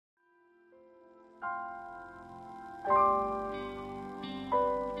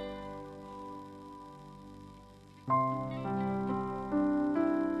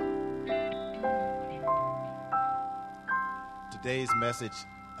Today's message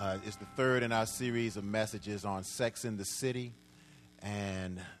is the third in our series of messages on Sex in the City,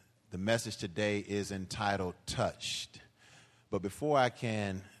 and the message today is entitled Touched. But before I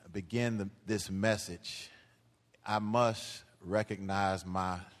can begin this message, I must recognize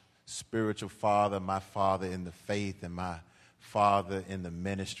my spiritual father, my father in the faith, and my father in the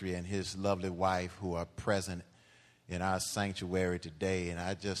ministry, and his lovely wife who are present in our sanctuary today. And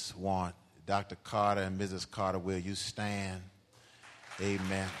I just want Dr. Carter and Mrs. Carter, will you stand?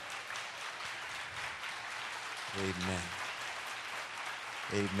 Amen. Amen.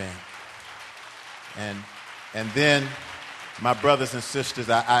 Amen. And then, my brothers and sisters,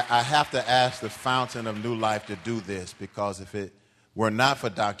 I have to ask the Fountain of New Life to do this, because if it were not for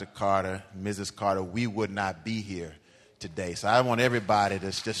Dr. Carter, Mrs. Carter, we would not be here today. So I want everybody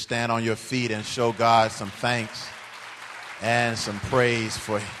to just stand on your feet and show God some thanks and some praise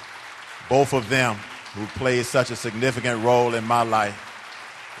for both of them who played such a significant role in my life.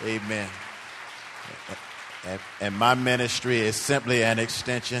 Amen. And my ministry is simply an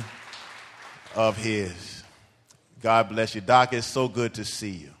extension of his. God bless you. Doc, it's so good to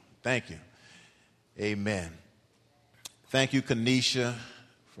see you. Thank you. Amen. Thank you, Kanisha,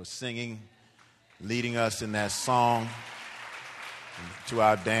 for singing, leading us in that song. And to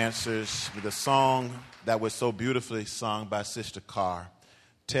our dancers, the song that was so beautifully sung by Sister Carr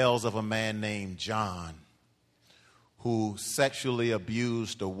tells of a man named John who sexually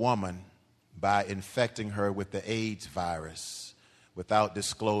abused a woman by infecting her with the AIDS virus without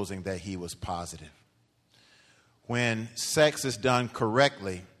disclosing that he was positive. When sex is done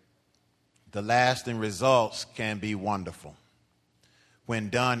correctly, the lasting results can be wonderful. When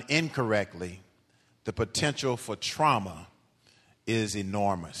done incorrectly, the potential for trauma is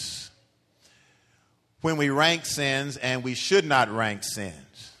enormous. When we rank sins, and we should not rank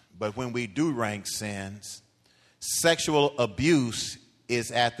sins, but when we do rank sins, sexual abuse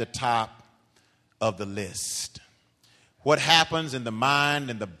is at the top of the list. What happens in the mind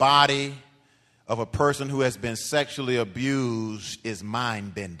and the body of a person who has been sexually abused is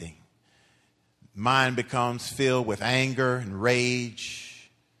mind-bending. Mind becomes filled with anger and rage,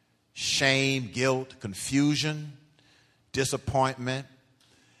 shame, guilt, confusion, disappointment.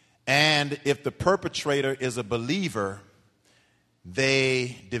 And if the perpetrator is a believer,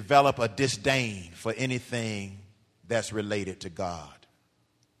 they develop a disdain for anything that's related to God.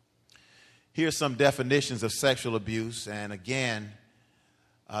 Here's some definitions of sexual abuse. And again,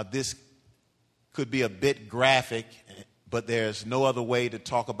 this could be a bit graphic, but there's no other way to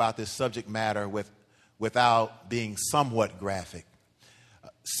talk about this subject matter without being somewhat graphic.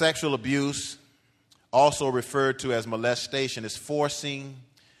 Sexual abuse, also referred to as molestation, is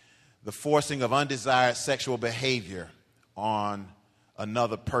the forcing of undesired sexual behavior on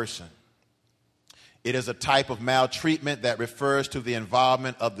another person. It is a type of maltreatment that refers to the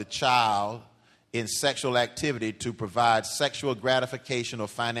involvement of the child in sexual activity to provide sexual gratification or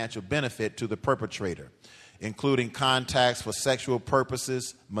financial benefit to the perpetrator, including contacts for sexual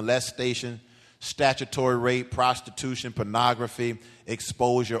purposes, molestation, statutory rape, prostitution, pornography,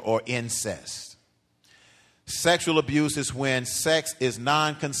 exposure, or incest. Sexual abuse is when sex is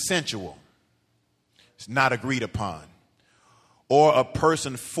non-consensual, it's not agreed upon, or a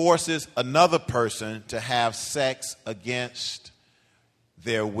person forces another person to have sex against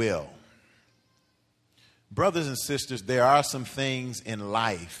their will. Brothers and sisters, there are some things in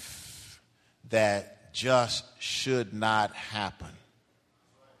life that just should not happen.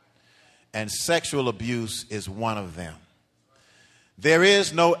 And sexual abuse is one of them. There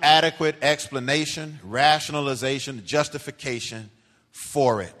is no adequate explanation, rationalization, justification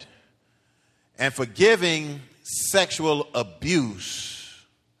for it. And forgiving sexual abuse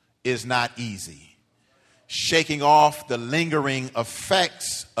is not easy. Shaking off the lingering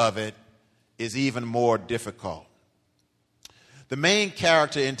effects of it is even more difficult. The main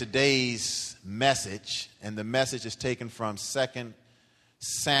character in today's message, and the message is taken from 2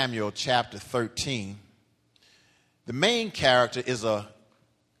 Samuel chapter 13. The main character is a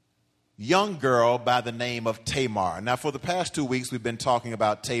young girl by the name of Tamar. Now, for the past 2 weeks, we've been talking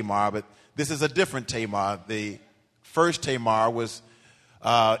about Tamar, but this is a different Tamar. The first Tamar was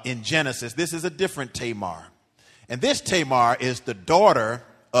in Genesis. This is a different Tamar. And this Tamar is the daughter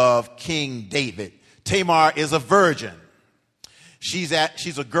of King David. Tamar is a virgin. She's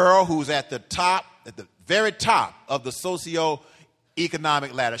a girl who's at the very top of the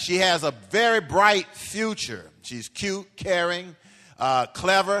socio-economic ladder. She has a very bright future. She's cute, caring,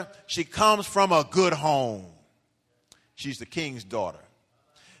 clever. She comes from a good home. She's the king's daughter.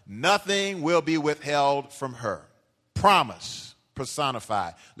 Nothing will be withheld from her. Promise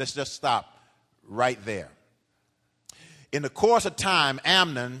personified. Let's just stop right there. In the course of time,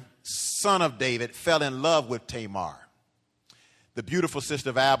 Amnon, son of David, fell in love with Tamar, the beautiful sister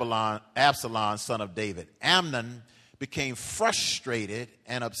of Absalom, son of David. Amnon became frustrated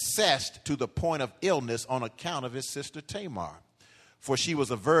and obsessed to the point of illness on account of his sister Tamar, for she was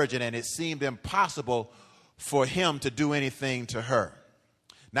a virgin, and it seemed impossible for him to do anything to her.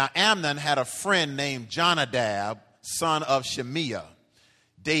 Now Amnon had a friend named Jonadab, son of Shemiah,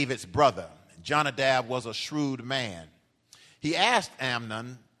 David's brother. Jonadab was a shrewd man. He asked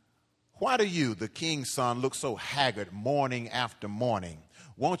Amnon, "Why do you, the king's son, look so haggard morning after morning?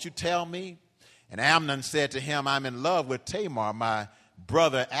 Won't you tell me?" And Amnon said to him, "I'm in love with Tamar, my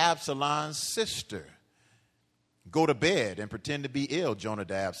brother Absalom's sister." "Go to bed and pretend to be ill,"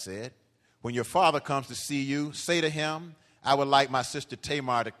 Jonadab said. "When your father comes to see you, say to him, 'I would like my sister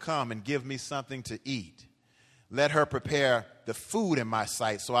Tamar to come and give me something to eat. Let her prepare the food in my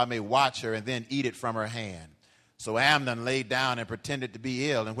sight so I may watch her and then eat it from her hand.' So Amnon lay down and pretended to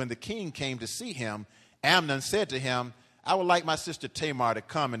be ill. And when the king came to see him, Amnon said to him, 'I would like my sister Tamar to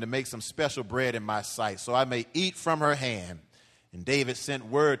come and to make some special bread in my sight so I may eat from her hand.' And David sent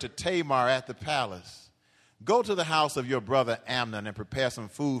word to Tamar at the palace, 'Go to the house of your brother Amnon and prepare some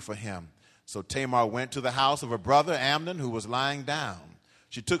food for him.' So Tamar went to the house of her brother Amnon, who was lying down.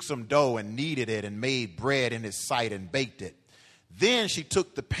 She took some dough and kneaded it and made bread in his sight and baked it. Then she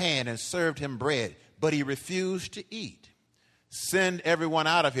took the pan and served him bread, but he refused to eat. 'Send everyone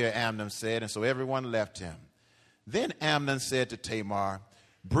out of here,' Amnon said, and so everyone left him. Then Amnon said to Tamar,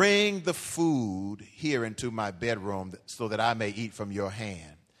 'Bring the food here into my bedroom so that I may eat from your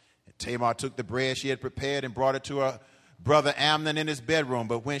hand.' And Tamar took the bread she had prepared and brought it to her brother Amnon in his bedroom.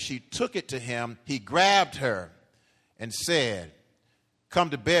 But when she took it to him, he grabbed her and said, 'Come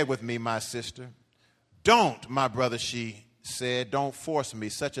to bed with me, my sister.' 'Don't, my brother,' she said. 'Don't force me.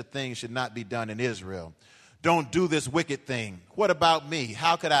 Such a thing should not be done in Israel. Don't do this wicked thing. What about me?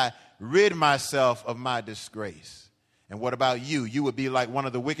 How could I rid myself of my disgrace? And what about you? You would be like one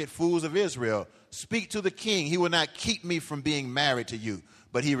of the wicked fools of Israel. Speak to the king. He will not keep me from being married to you.'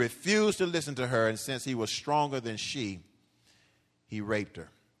 But he refused to listen to her, and since he was stronger than she, he raped her.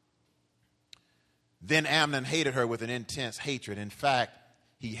 Then Amnon hated her with an intense hatred. In fact,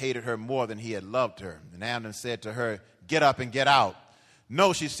 he hated her more than he had loved her. And Amnon said to her, 'Get up and get out.'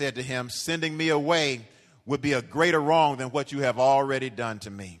 'No,' she said to him, 'sending me away would be a greater wrong than what you have already done to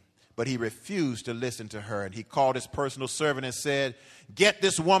me.' But he refused to listen to her, and he called his personal servant and said, 'Get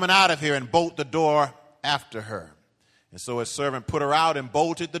this woman out of here and bolt the door after her.' And so his servant put her out and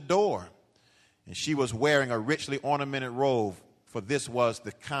bolted the door. And she was wearing a richly ornamented robe, for this was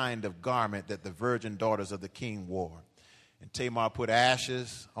the kind of garment that the virgin daughters of the king wore. And Tamar put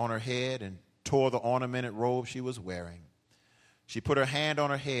ashes on her head and tore the ornamented robe she was wearing. She put her hand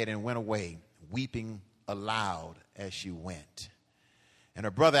on her head and went away, weeping aloud as she went. And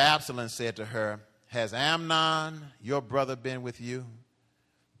her brother Absalom said to her, 'Has Amnon, your brother, been with you?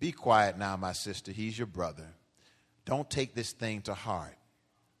 Be quiet now, my sister. He's your brother. Don't take this thing to heart.'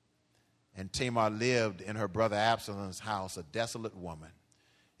 And Tamar lived in her brother Absalom's house, a desolate woman.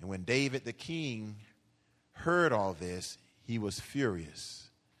 And when David the king heard all this, he was furious.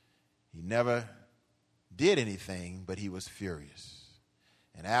 He never did anything, but he was furious.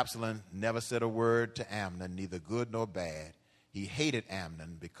 And Absalom never said a word to Amnon, neither good nor bad. He hated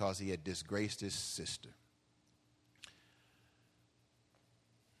Amnon because he had disgraced his sister.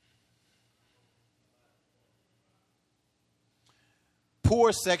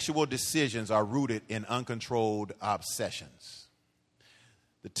 Poor sexual decisions are rooted in uncontrolled obsessions.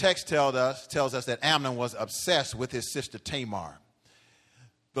 The text tells us that Amnon was obsessed with his sister Tamar.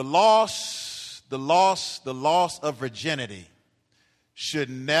 The loss of virginity should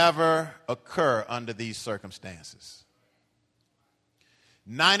never occur under these circumstances.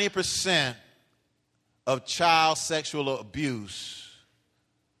 90% of child sexual abuse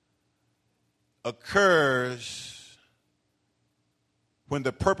occurs when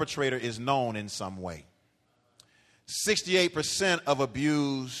the perpetrator is known in some way. 68% of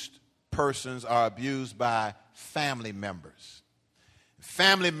abused persons are abused by family members.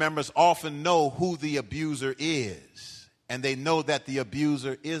 Family members often know who the abuser is, and they know that the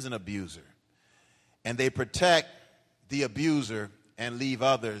abuser is an abuser. And they protect the abuser and leave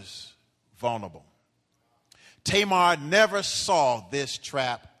others vulnerable. Tamar never saw this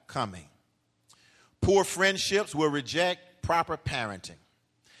trap coming. Poor friendships will reject proper parenting.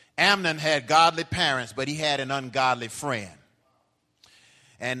 Amnon had godly parents, but he had an ungodly friend.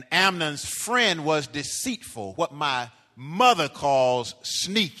 And Amnon's friend was deceitful. What my mother calls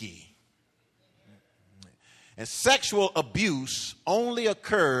sneaky. And sexual abuse only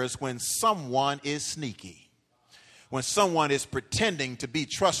occurs when someone is sneaky, when someone is pretending to be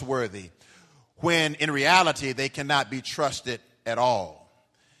trustworthy, when in reality they cannot be trusted at all.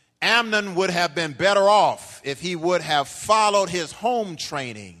 Amnon would have been better off if he would have followed his home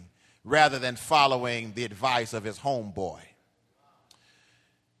training rather than following the advice of his homeboy.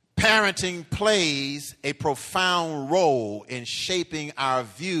 Parenting plays a profound role in shaping our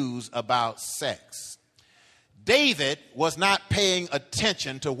views about sex. David was not paying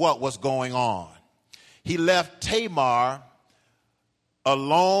attention to what was going on. He left Tamar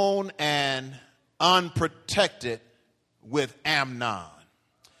alone and unprotected with Amnon.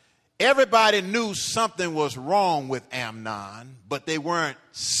 Everybody knew something was wrong with Amnon, but they weren't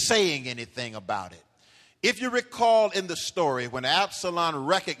saying anything about it. If you recall in the story, when Absalom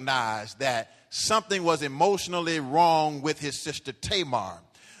recognized that something was emotionally wrong with his sister Tamar,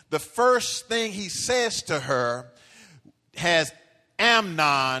 the first thing he says to her, "Has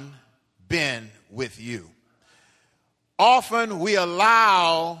Amnon been with you?" Often we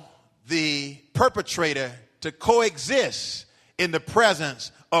allow the perpetrator to coexist in the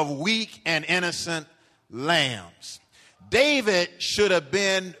presence of weak and innocent lambs. David should have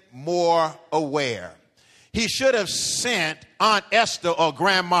been more aware. He should have sent Aunt Esther or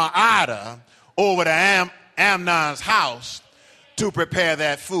Grandma Ida over to Amnon's house to prepare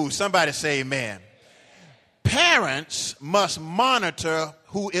that food. Somebody say amen. Parents must monitor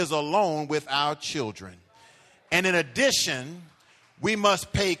who is alone with our children. And in addition, we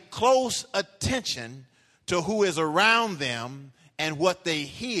must pay close attention to who is around them and what they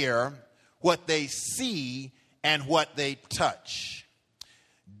hear, what they see, and what they touch.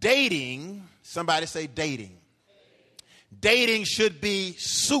 Dating, somebody say dating. Dating should be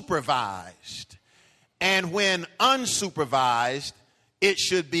supervised. And when unsupervised, it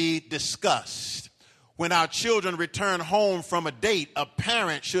should be discussed. When our children return home from a date, a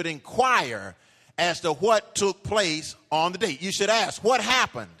parent should inquire as to what took place on the date. You should ask, what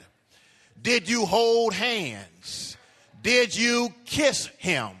happened? Did you hold hands? Did you kiss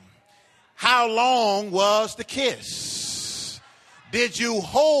him? How long was the kiss? Did you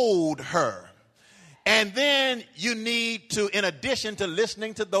hold her? And then you need to, in addition to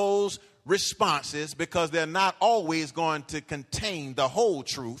listening to those responses, because they're not always going to contain the whole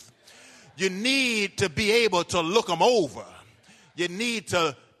truth, you need to be able to look them over. You need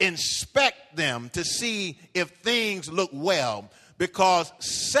to inspect them to see if things look well, because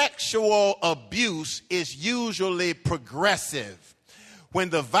sexual abuse is usually progressive. When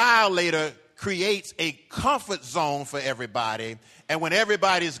the violator creates a comfort zone for everybody, and when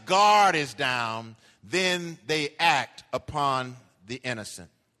everybody's guard is down, then they act upon the innocent.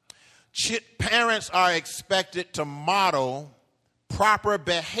 Parents are expected to model proper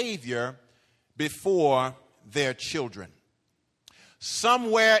behavior before their children.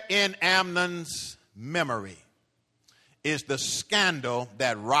 Somewhere in Amnon's memory is the scandal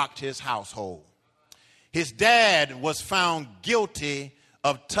that rocked his household. His dad was found guilty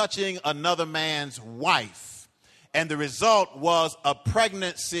of touching another man's wife, and the result was a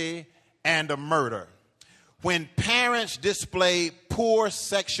pregnancy and a murder. When parents display poor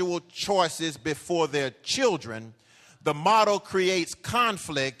sexual choices before their children, the model creates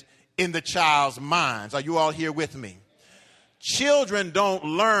conflict in the child's minds. Are you all here with me? Children don't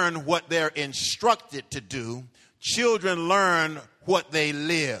learn what they're instructed to do. Children learn what they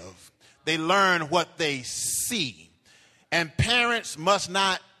live. They learn what they see. And parents must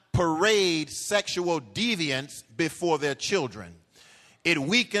not parade sexual deviance before their children. It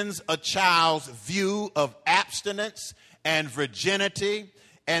weakens a child's view of abstinence and virginity,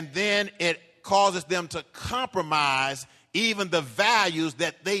 and then it causes them to compromise even the values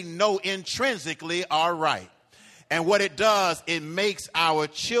that they know intrinsically are right. And what it does, it makes our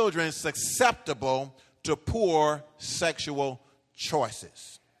children susceptible to poor sexual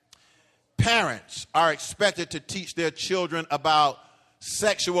choices. Parents are expected to teach their children about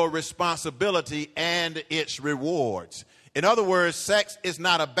sexual responsibility and its rewards. In other words, sex is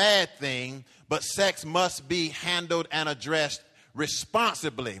not a bad thing, but sex must be handled and addressed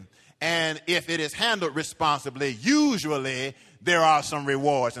responsibly. And if it is handled responsibly, usually there are some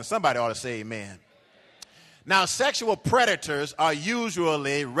rewards. And somebody ought to say amen. Now, sexual predators are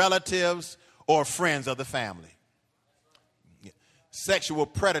usually relatives or friends of the family. Sexual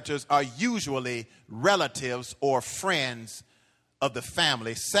predators are usually relatives or friends of the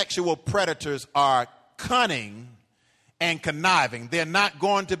family. Sexual predators are cunning and conniving. They're not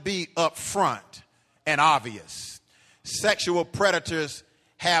going to be upfront and obvious. Sexual predators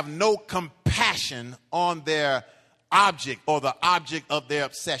have no compassion on their object or the object of their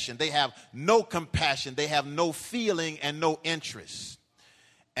obsession. They have no compassion. They have no feeling and no interest.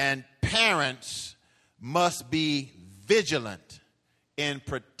 And parents must be vigilant in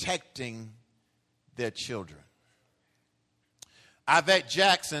protecting their children. Yvette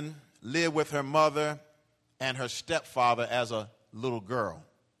Jackson lived with her mother and her stepfather as a little girl.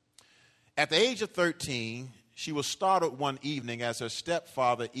 At the age of 13, she was startled one evening as her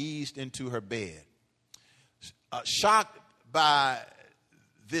stepfather eased into her bed. Shocked by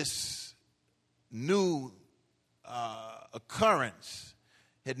this new occurrence,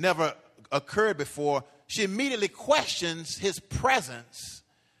 had never occurred before, she immediately questions his presence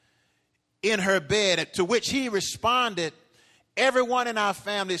in her bed, to which he responded, "Everyone in our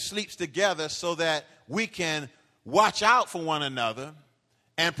family sleeps together so that we can watch out for one another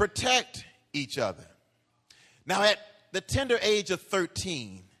and protect each other." Now, at the tender age of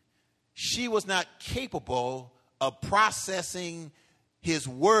 13, she was not capable of processing his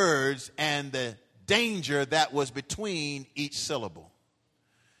words and the danger that was between each syllable.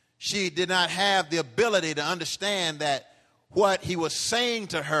 She did not have the ability to understand that what he was saying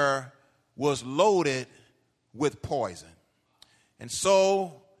to her was loaded with poison. And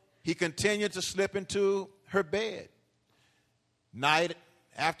so he continued to slip into her bed night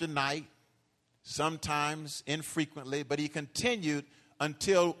after night, sometimes infrequently, but he continued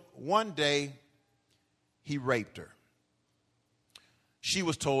until one day he raped her. She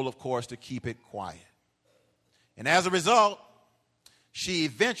was told, of course, to keep it quiet. And as a result, she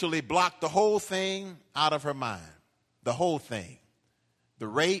eventually blocked the whole thing out of her mind. The whole thing. The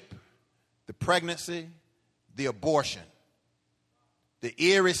rape, the pregnancy, the abortion. The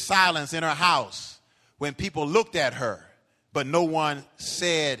eerie silence in her house when people looked at her, but no one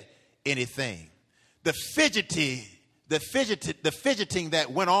said anything. The fidgeting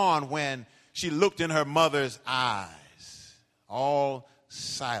that went on when she looked in her mother's eyes. All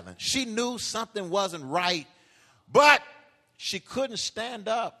silent. She knew something wasn't right, but she couldn't stand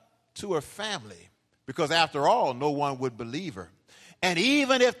up to her family because, after all, no one would believe her. And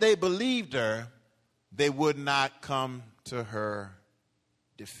even if they believed her, they would not come to her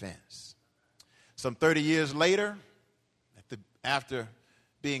defense. Some 30 years later, after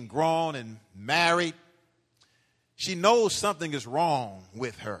being grown and married, she knows something is wrong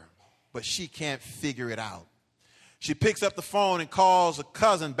with her, but she can't figure it out. She picks up the phone and calls a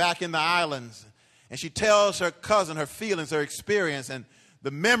cousin back in the islands, and she tells her cousin her feelings, her experience, and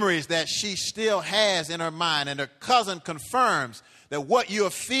the memories that she still has in her mind. And her cousin confirms that what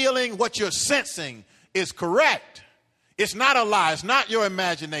you're feeling, what you're sensing is correct. It's not a lie. It's not your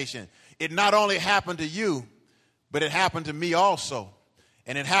imagination. It not only happened to you, but it happened to me also.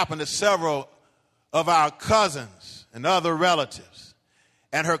 And it happened to several of our cousins and other relatives.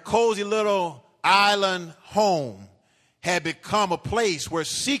 And her cozy little island home had become a place where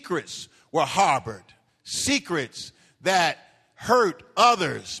secrets were harbored. Secrets that hurt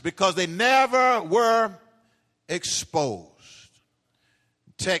others because they never were exposed.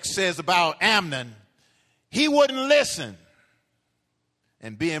 Text says about Amnon, he wouldn't listen.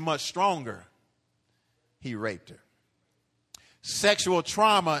 And being much stronger, he raped her. Sexual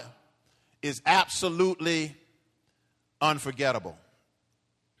trauma is absolutely unforgettable.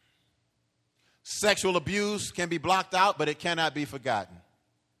 Sexual abuse can be blocked out, but it cannot be forgotten.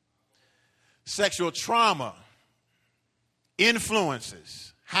 Sexual trauma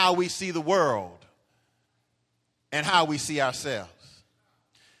influences how we see the world and how we see ourselves.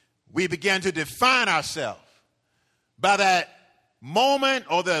 We begin to define ourselves by that moment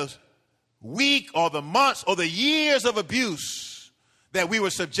or the week or the months or the years of abuse that we were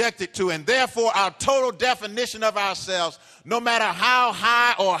subjected to, and therefore our total definition of ourselves, no matter how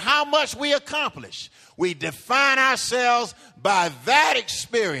high or how much we accomplish, we define ourselves by that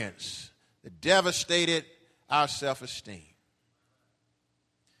experience that devastated our self-esteem.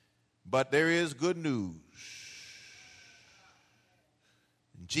 But there is good news.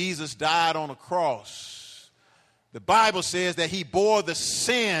 Jesus died on a cross. The Bible says that he bore the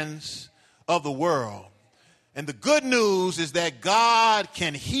sins of the world. And the good news is that God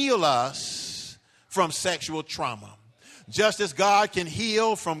can heal us from sexual trauma. Just as God can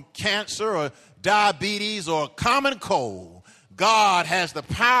heal from cancer or diabetes or common cold, God has the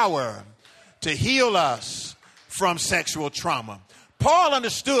power to heal us from sexual trauma. Paul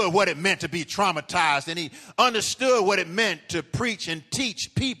understood what it meant to be traumatized, and he understood what it meant to preach and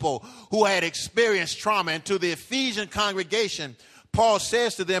teach people who had experienced trauma. And to the Ephesian congregation, Paul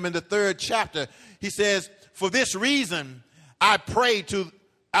says to them in the 3rd chapter, he says, "For this reason, I pray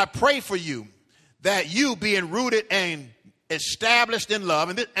for you, that you, being rooted and established in love.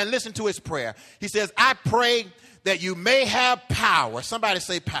 And listen to his prayer. He says, I pray that you may have power. Somebody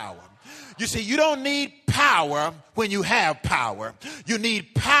say power. You see, you don't need power when you have power. You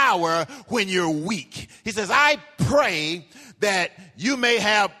need power when you're weak. He says, I pray that you may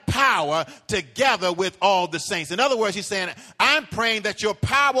have power together with all the saints. In other words, he's saying, I'm praying that your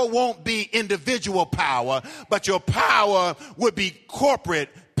power won't be individual power, but your power would be corporate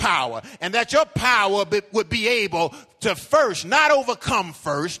power. And that your power would be able to first, not overcome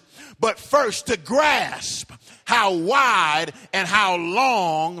first, but first to grasp how wide and how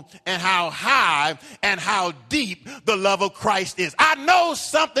long and how high and how deep the love of Christ is. I know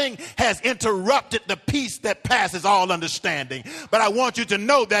something has interrupted the peace that passes all understanding, but I want you to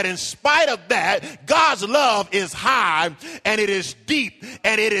know that in spite of that, God's love is high and it is deep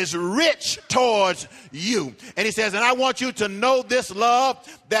and it is rich towards you. And he says, and I want you to know this love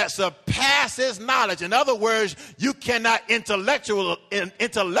that surpasses knowledge. In other words, you cannot intellectualize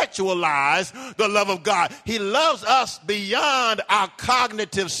the love of God. He loves us beyond our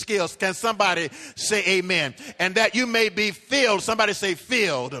cognitive skills. Can somebody say amen? And that you may be filled. Somebody say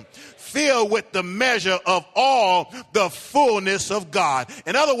filled. Filled with the measure of all the fullness of God.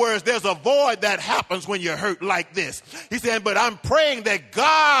 In other words, there's a void that happens when you're hurt like this. He said, but I'm praying that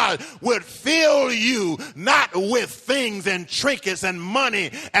God would fill you not with things and trinkets and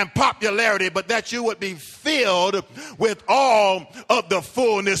money and popularity, but that you would be filled with all of the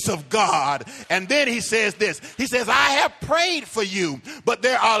fullness of God. And then he says this. He says, I have prayed for you, but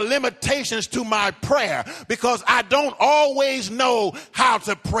there are limitations to my prayer because I don't always know how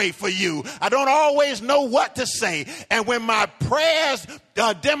to pray for you. I don't always know what to say. And when my prayers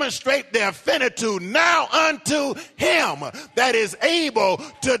demonstrate their finitude now unto him that is able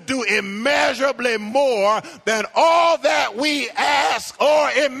to do immeasurably more than all that we ask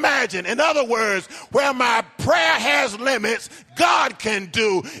or imagine. In other words, where my prayer has limits, God can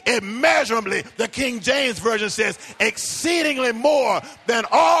do immeasurably. The King James Version says exceedingly more than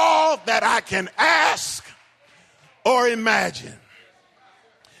all that I can ask or imagine.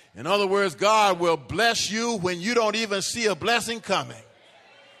 In other words, God will bless you when you don't even see a blessing coming.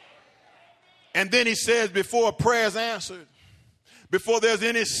 And then he says, before prayer is answered, before there's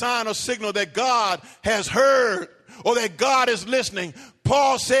any sign or signal that God has heard or that God is listening,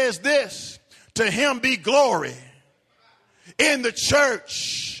 Paul says this, to him be glory in the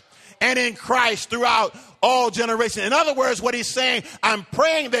church and in Christ throughout all generations. In other words, what he's saying, I'm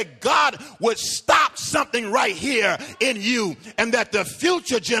praying that God would stop something right here in you and that the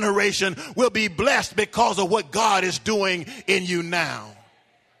future generation will be blessed because of what God is doing in you now.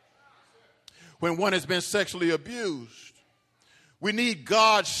 When one has been sexually abused, we need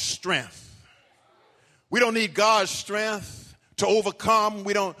God's strength. We don't need God's strength to overcome.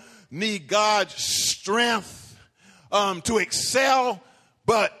 We don't need God's strength to excel,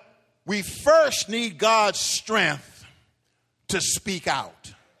 but we first need God's strength to speak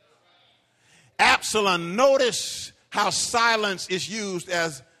out. Absalom, notice how silence is used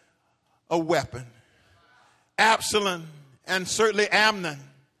as a weapon. Absalom and certainly Amnon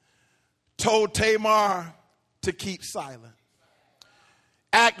told Tamar to keep silent.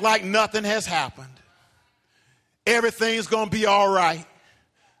 Act like nothing has happened. Everything's going to be all right.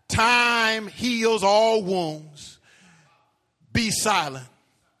 Time heals all wounds. Be silent.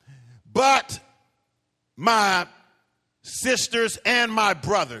 But my sisters and my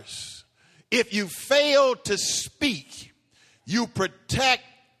brothers, if you fail to speak, you protect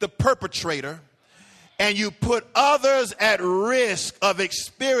the perpetrator and you put others at risk of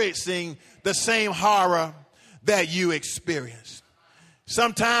experiencing the same horror that you experienced.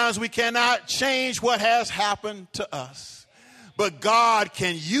 Sometimes we cannot change what has happened to us, but God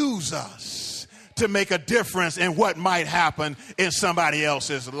can use us to make a difference in what might happen in somebody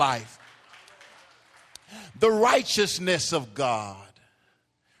else's life. The righteousness of God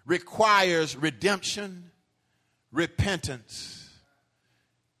requires redemption, repentance,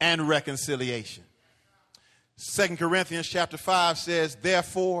 and reconciliation. 2 Corinthians chapter 5 says,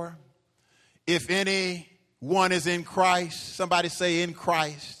 therefore, if anyone is in Christ, somebody say in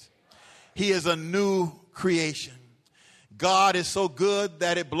Christ, he is a new creation. God is so good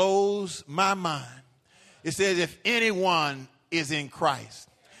that it blows my mind. It says if anyone is in Christ.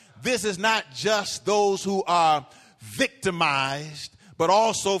 This is not just those who are victimized, but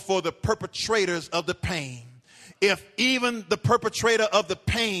also for the perpetrators of the pain. If even the perpetrator of the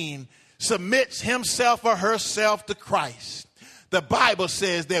pain submits himself or herself to Christ, the Bible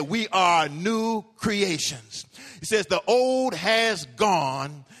says that we are new creations. It says the old has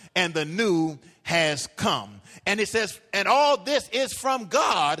gone and the new has come. And it says, and all this is from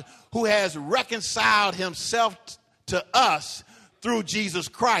God who has reconciled himself to us through Jesus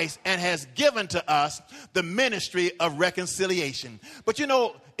Christ and has given to us the ministry of reconciliation. But you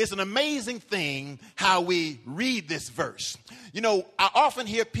know, it's an amazing thing how we read this verse. You know, I often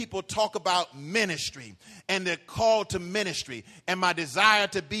hear people talk about ministry and their call to ministry and my desire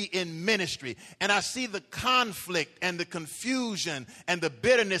to be in ministry. And I see the conflict and the confusion and the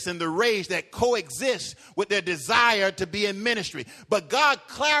bitterness and the rage that coexist with their desire to be in ministry. But God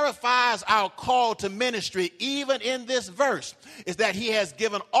clarifies our call to ministry even in this verse, is that he has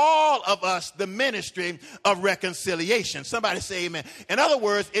given all of us the ministry of reconciliation. Somebody say amen. In other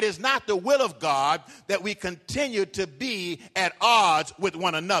words, it is not the will of God that we continue to be at odds with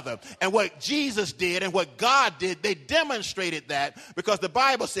one another. And what Jesus did and what God did, they demonstrated that, because the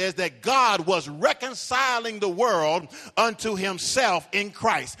Bible says that God was reconciling the world unto himself in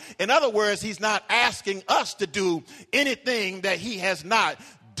Christ. In other words, he's not asking us to do anything that he has not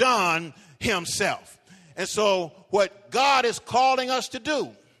done himself. And so what God is calling us to do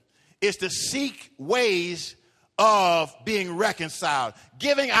is to seek ways of being reconciled.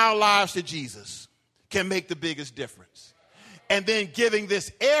 Giving our lives to Jesus can make the biggest difference. And then giving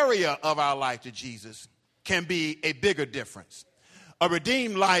this area of our life to Jesus can be a bigger difference. A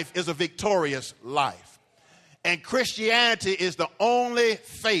redeemed life is a victorious life. And Christianity is the only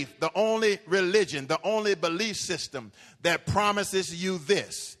faith, the only religion, the only belief system that promises you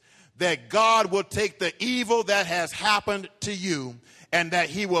this: that God will take the evil that has happened to you and that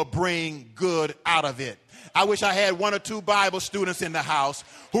he will bring good out of it. I wish I had one or two Bible students in the house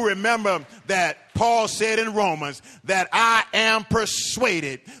who remember that Paul said in Romans that I am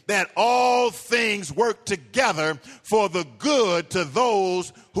persuaded that all things work together for the good to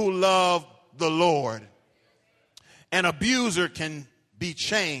those who love the Lord. An abuser can be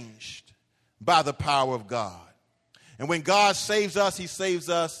changed by the power of God. And when God saves us, he saves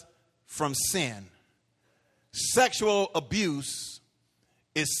us from sin. Sexual abuse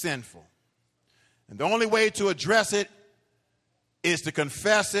is sinful. And the only way to address it is to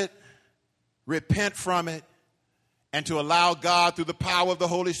confess it, repent from it, and to allow God, through the power of the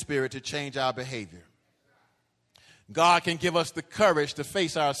Holy Spirit, to change our behavior. God can give us the courage to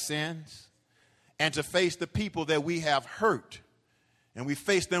face our sins and to face the people that we have hurt. And we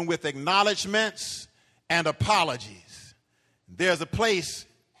face them with acknowledgments and apologies. There's a place,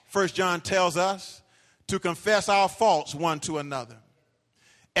 1 John tells us, to confess our faults one to another,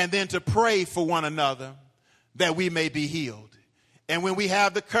 and then to pray for one another that we may be healed. And when we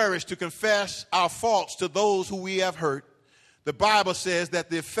have the courage to confess our faults to those who we have hurt, the Bible says that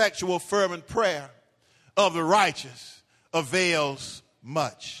the effectual fervent prayer of the righteous avails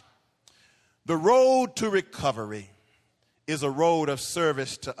much. The road to recovery is a road of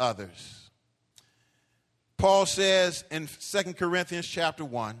service to others. Paul says in 2 Corinthians chapter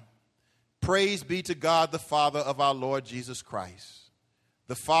 1, praise be to God the Father of our Lord Jesus Christ,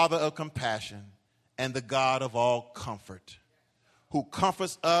 the Father of compassion and the God of all comfort, who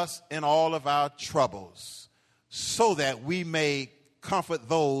comforts us in all of our troubles, so that we may comfort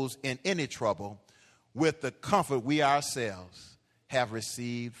those in any trouble with the comfort we ourselves have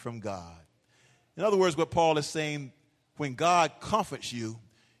received from God. In other words, what Paul is saying, when God comforts you,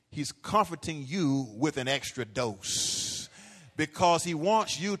 he's comforting you with an extra dose, because he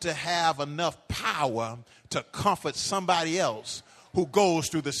wants you to have enough power to comfort somebody else who goes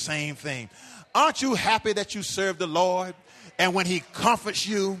through the same thing. Aren't you happy that you serve the Lord? And when he comforts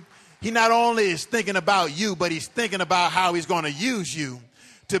you, he not only is thinking about you, but he's thinking about how he's going to use you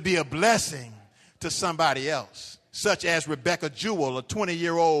to be a blessing to somebody else, such as Rebecca Jewell, a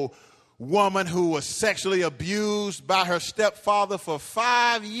 20-year-old woman who was sexually abused by her stepfather for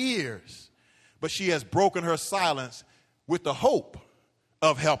 5 years, but she has broken her silence with the hope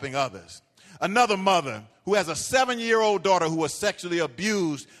of helping others. Another mother who has a 7-year-old daughter who was sexually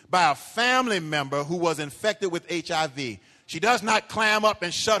abused by a family member who was infected with HIV. She does not clam up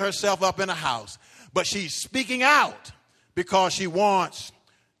and shut herself up in a house, but she's speaking out because she wants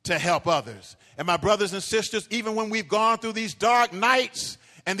to help others. And my brothers and sisters, even when we've gone through these dark nights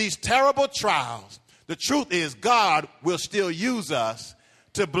and these terrible trials, the truth is God will still use us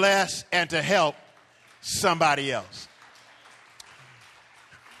to bless and to help somebody else.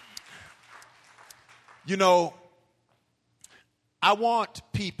 You know, I want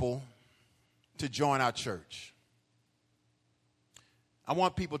people to join our church. I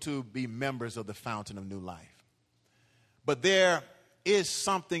want people to be members of the Fountain of New Life. But there is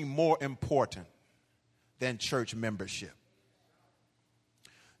something more important than church membership.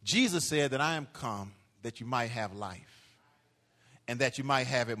 Jesus said that I am come that you might have life and that you might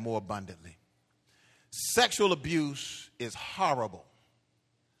have it more abundantly. Sexual abuse is horrible,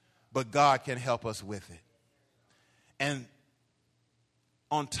 but God can help us with it. And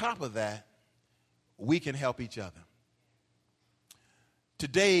on top of that, we can help each other.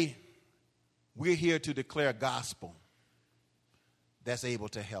 Today, we're here to declare a gospel that's able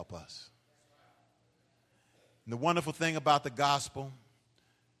to help us. And the wonderful thing about the gospel,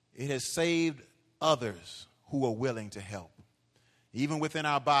 it has saved others who are willing to help. Even within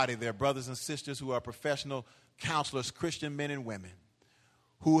our body, there are brothers and sisters who are professional counselors, Christian men and women,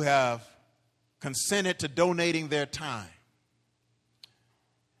 who have consented to donating their time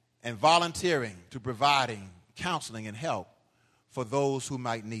and volunteering to providing counseling and help for those who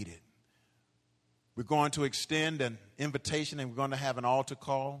might need it. We're going to extend an invitation and we're going to have an altar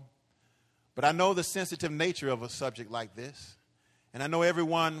call. But I know the sensitive nature of a subject like this, and I know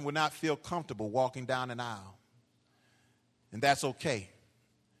everyone will not feel comfortable walking down an aisle. And that's okay.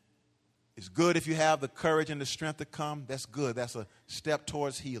 It's good if you have the courage and the strength to come. That's good. That's a step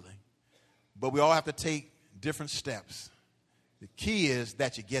towards healing. But we all have to take different steps. The key is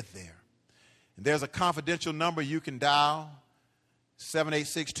that you get there. And there's a confidential number you can dial,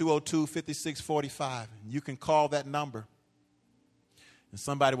 786-202-5645. You can call that number, and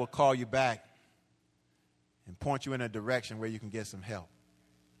somebody will call you back and point you in a direction where you can get some help.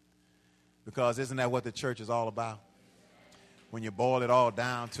 Because isn't that what the church is all about? When you boil it all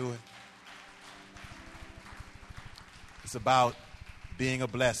down to it, it's about being a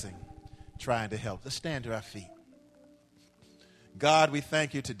blessing, trying to help. Let's stand to our feet. God, we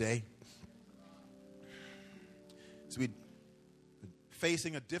thank you today. As we're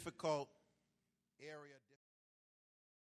facing a difficult area.